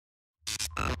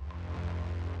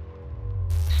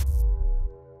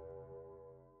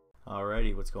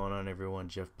Alrighty, what's going on everyone?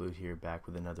 Jeff Blue here, back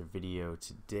with another video.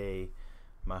 Today,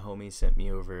 my homie sent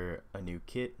me over a new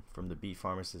kit from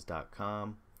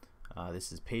thebeatpharmacist.com.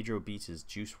 This is Pedro Beats'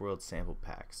 Juice WRLD sample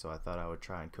pack. So I thought I would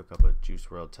try and cook up a Juice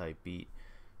WRLD type beat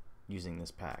using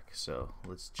this pack. So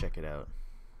let's check it out.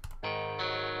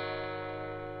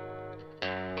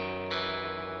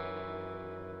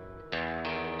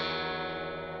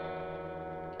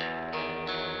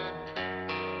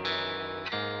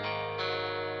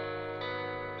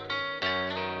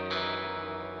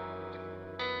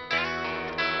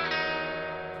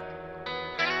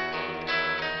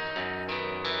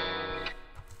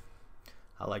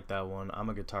 I like that one. I'm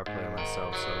a guitar player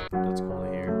myself, so that's cool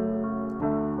to hear.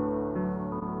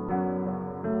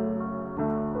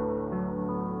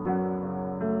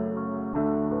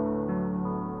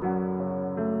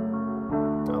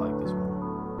 I like this one.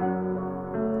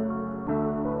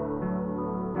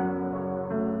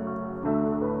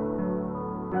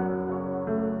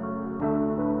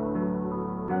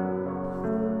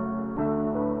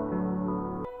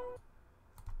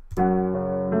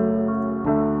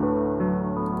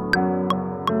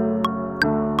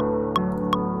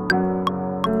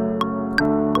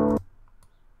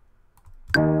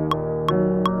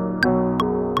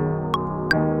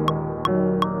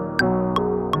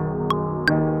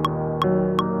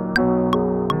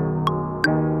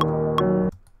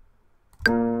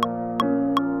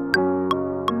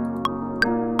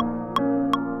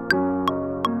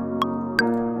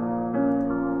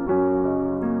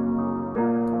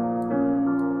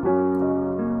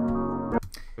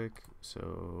 So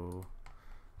I'm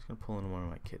just gonna pull in one of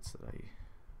my kits that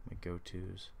my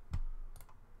go-tos.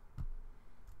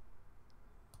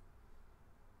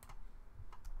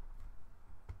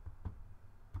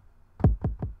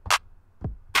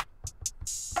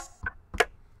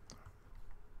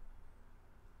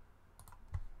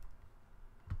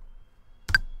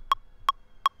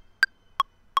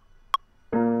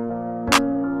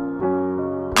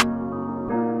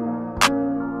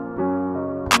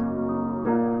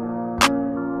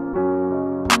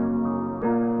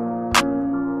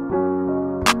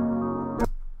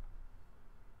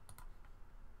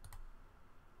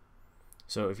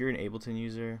 So if you're an Ableton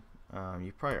user,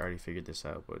 you've probably already figured this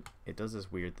out, but it does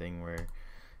this weird thing where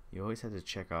you always have to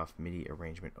check off MIDI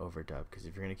arrangement overdub, because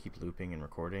if you're going to keep looping and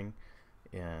recording,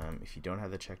 if you don't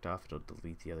have that checked off, it'll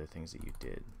delete the other things that you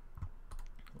did,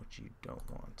 which you don't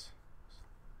want.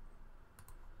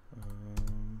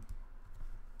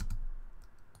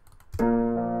 That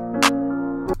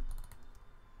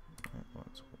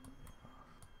one's way off.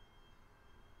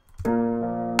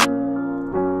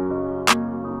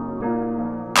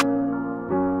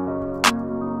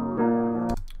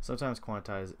 Sometimes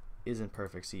quantize isn't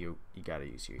perfect, so you gotta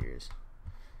use your ears.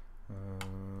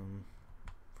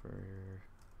 For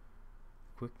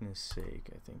quickness sake,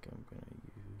 I think I'm gonna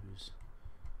use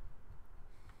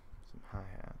some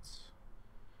hi-hats.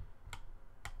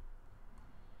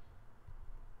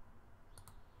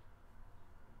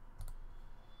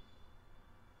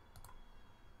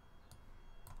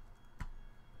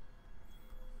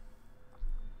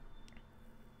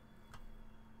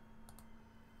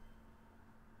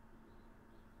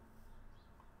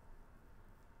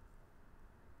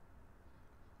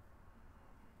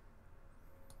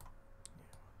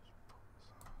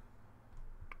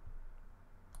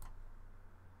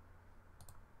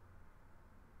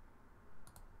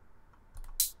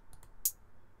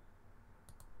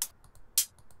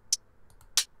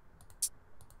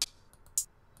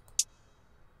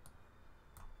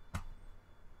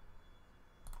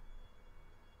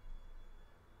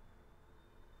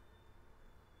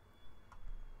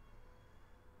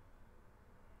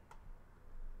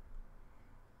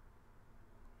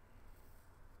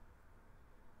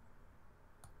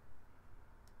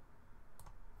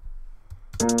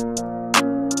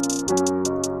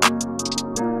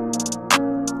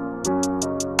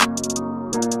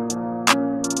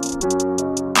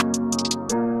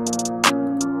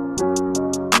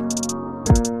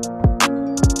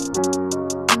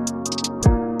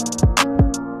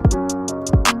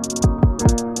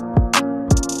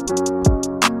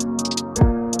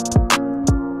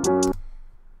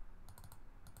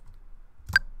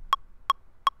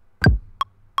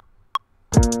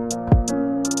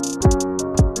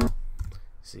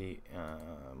 See,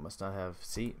 must not have,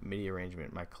 see, MIDI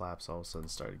arrangement, my claps all of a sudden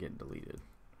started getting deleted.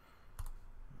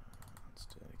 Let's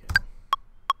do it again.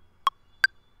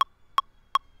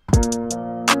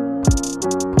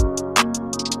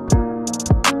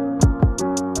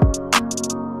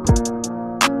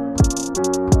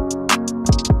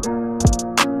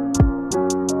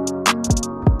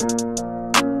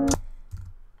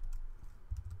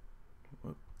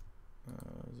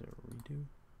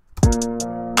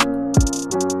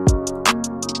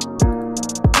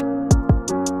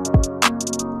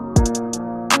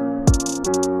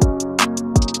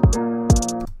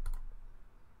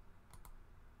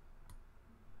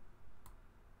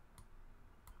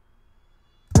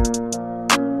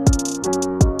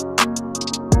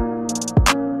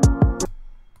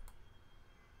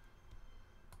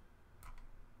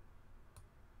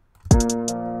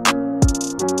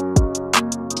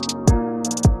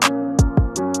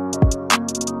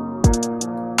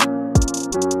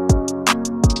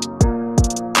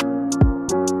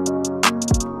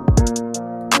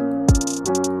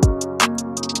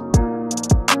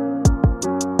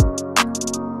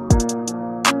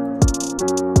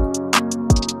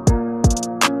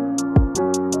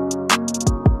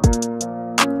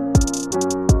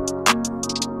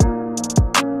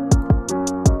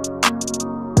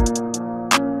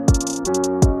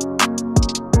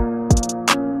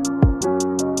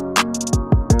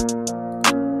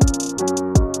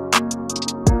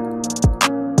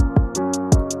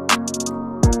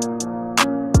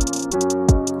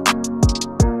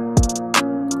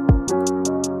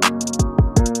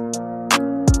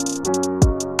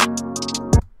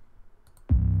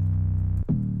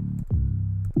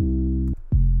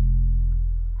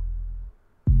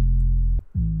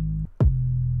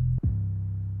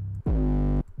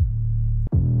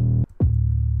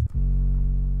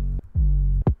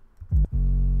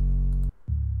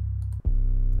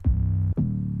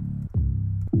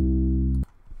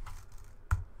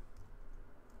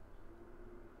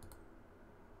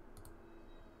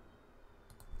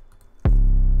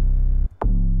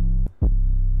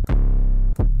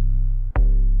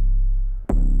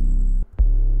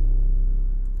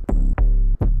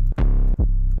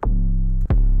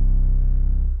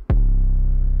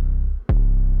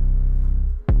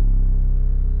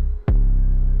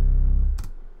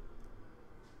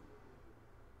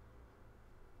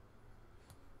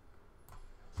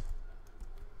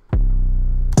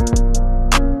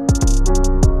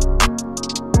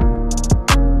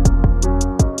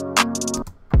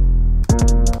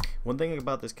 thing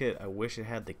about this kit, I wish it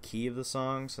had the key of the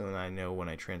song, so then I know when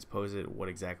I transpose it what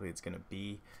exactly it's going to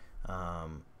be.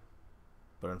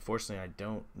 But unfortunately, I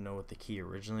don't know what the key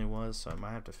originally was, so I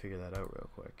might have to figure that out real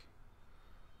quick.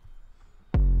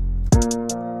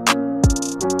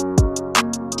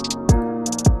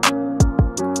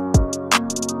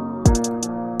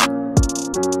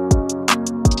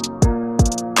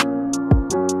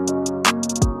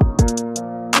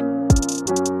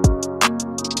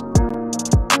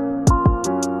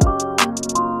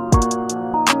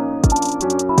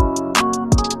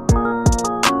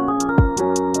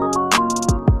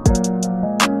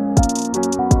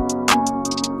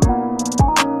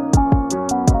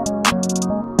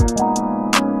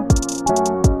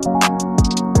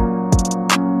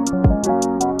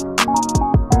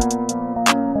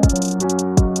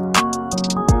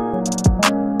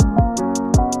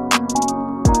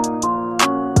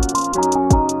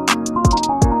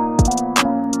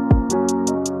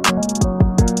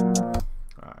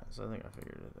 So I think I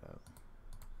figured it out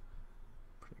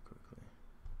pretty quickly.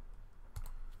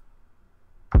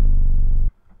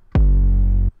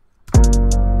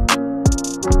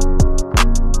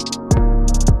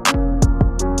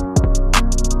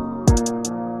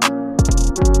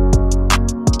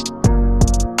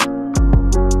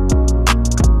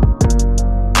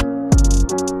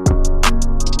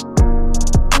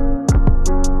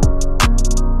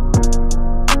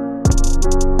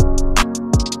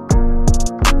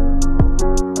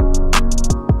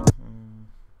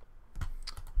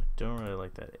 Don't really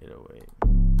like that 808.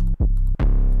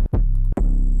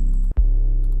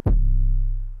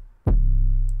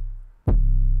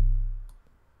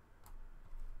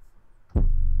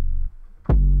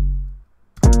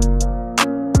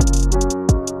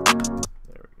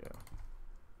 There we go.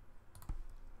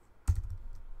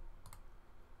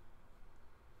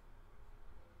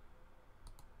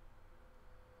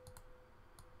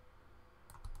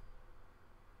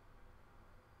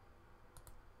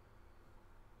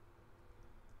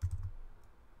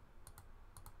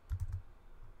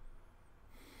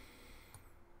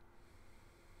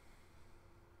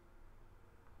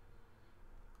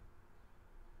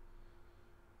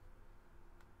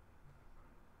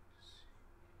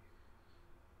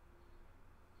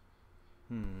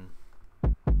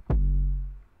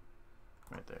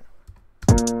 Right there.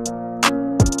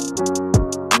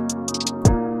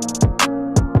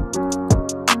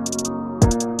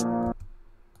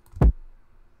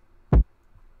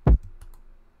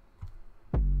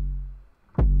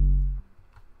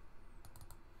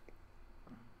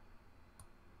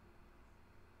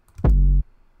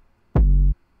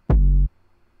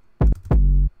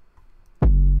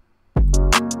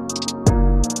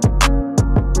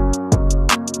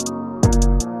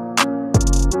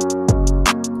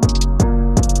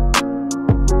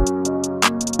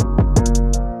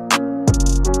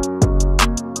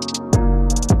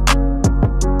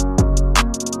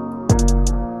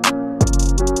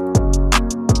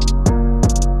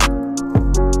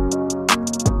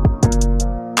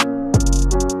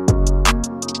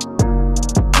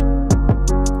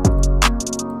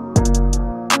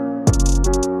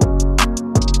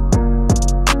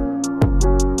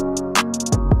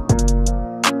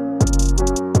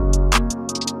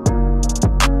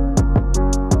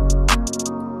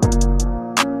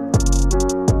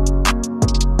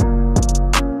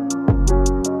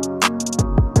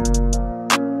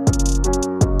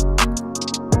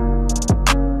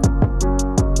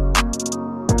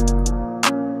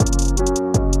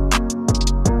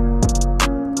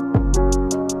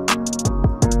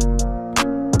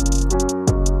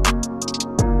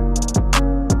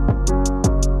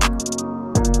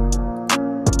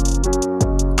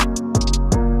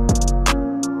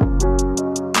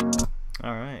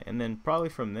 And then probably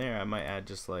from there I might add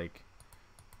just like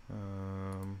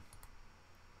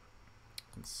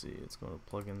let's see, let's go to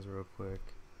plugins real quick.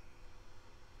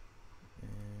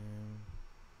 And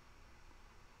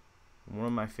one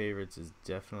of my favorites is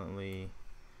definitely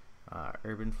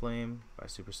Urban Flame by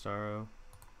Superstaro.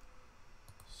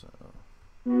 So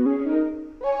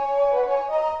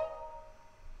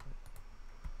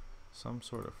some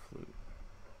sort of flute.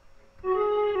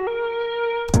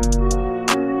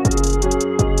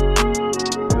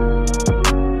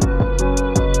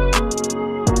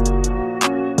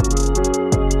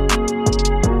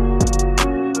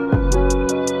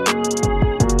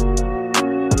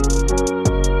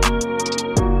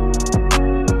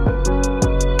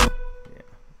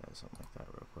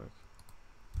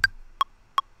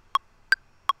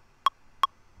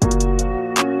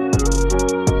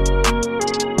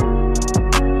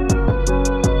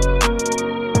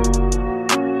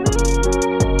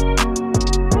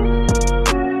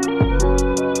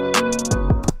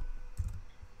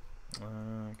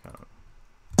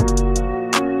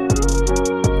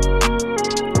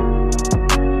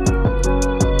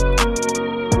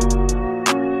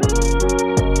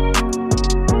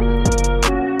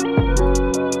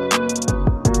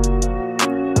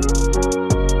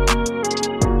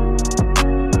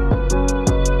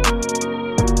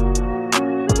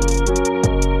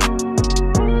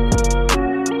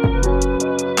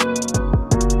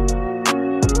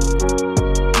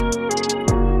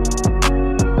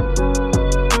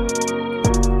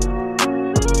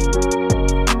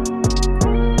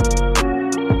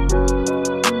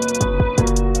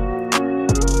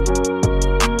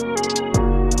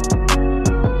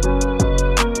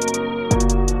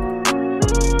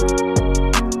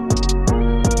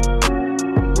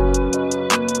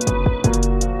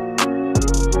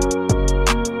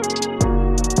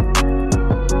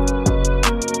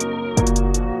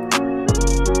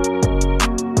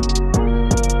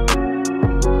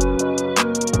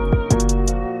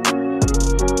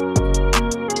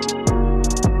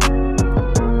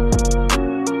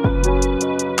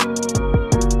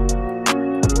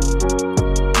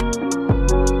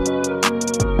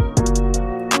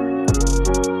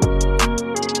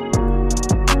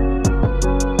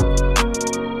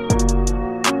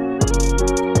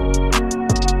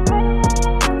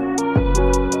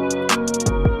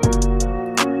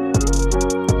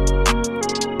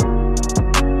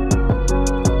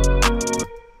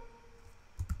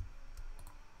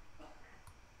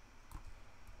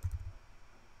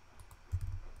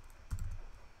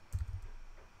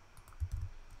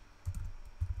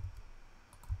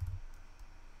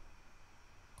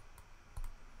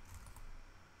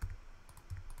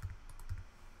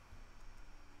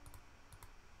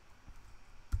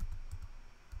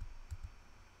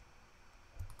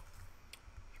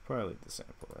 probably leave the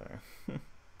sample there.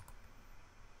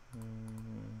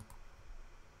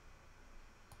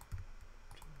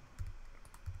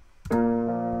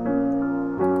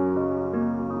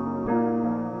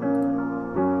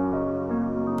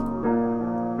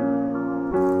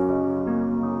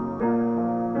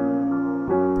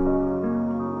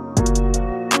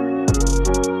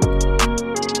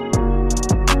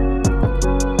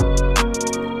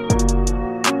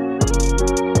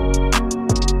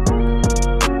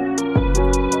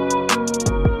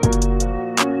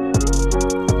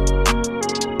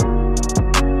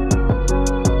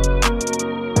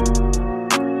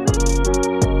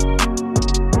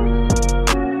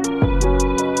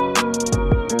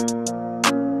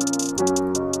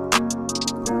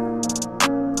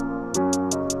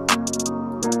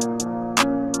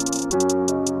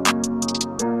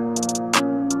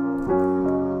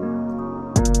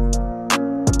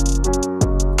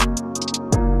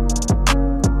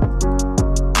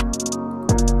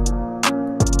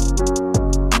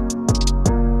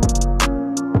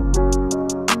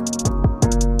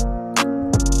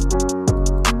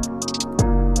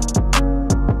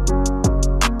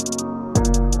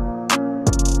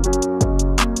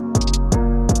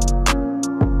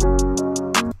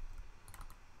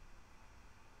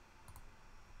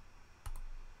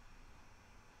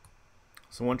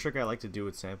 So one trick I like to do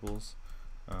with samples,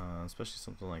 especially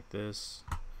something like this,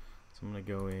 so I'm going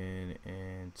to go in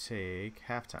and take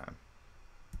halftime.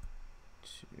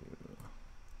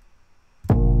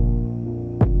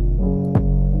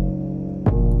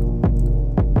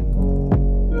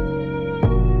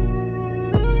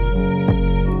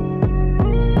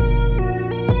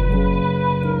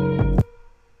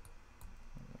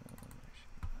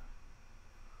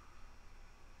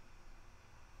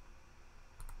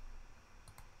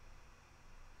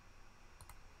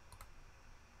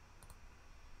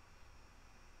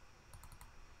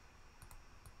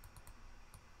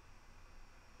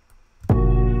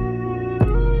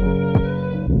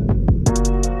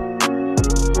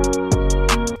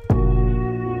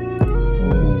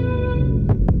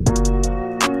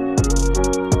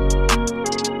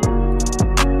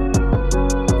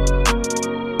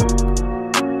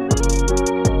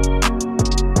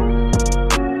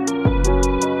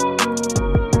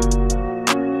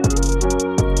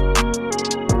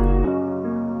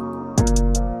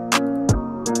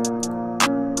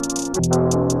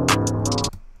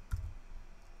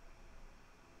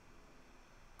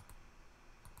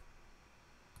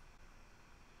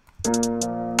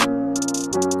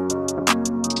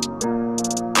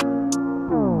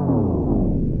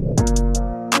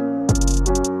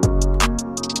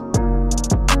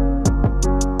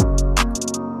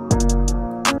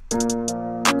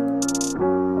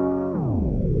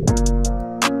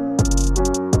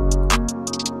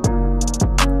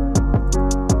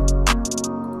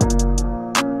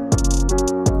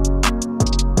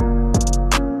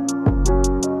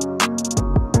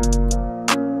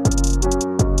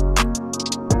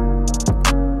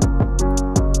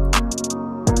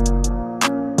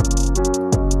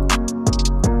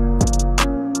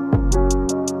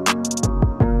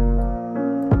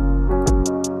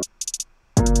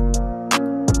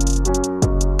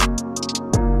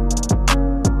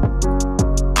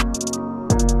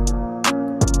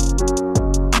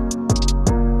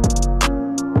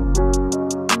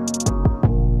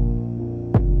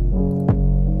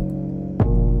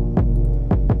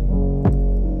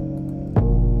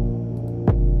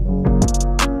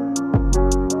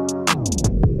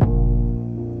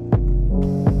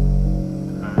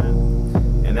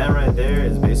 There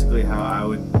is basically how I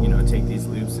would, take these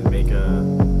loops and make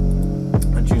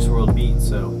a Juice WRLD beat.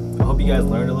 So I hope you guys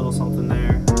learned a little something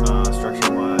there,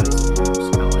 structure-wise, just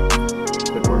kind of like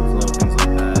quick workflow, things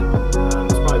like that.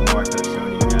 There's probably more I could have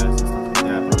shown you guys and stuff like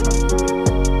that, but I'm trying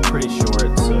to keep it pretty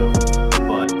short. So,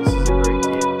 but this is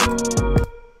a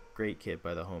great kit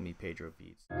by the homie Pedro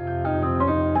Beats.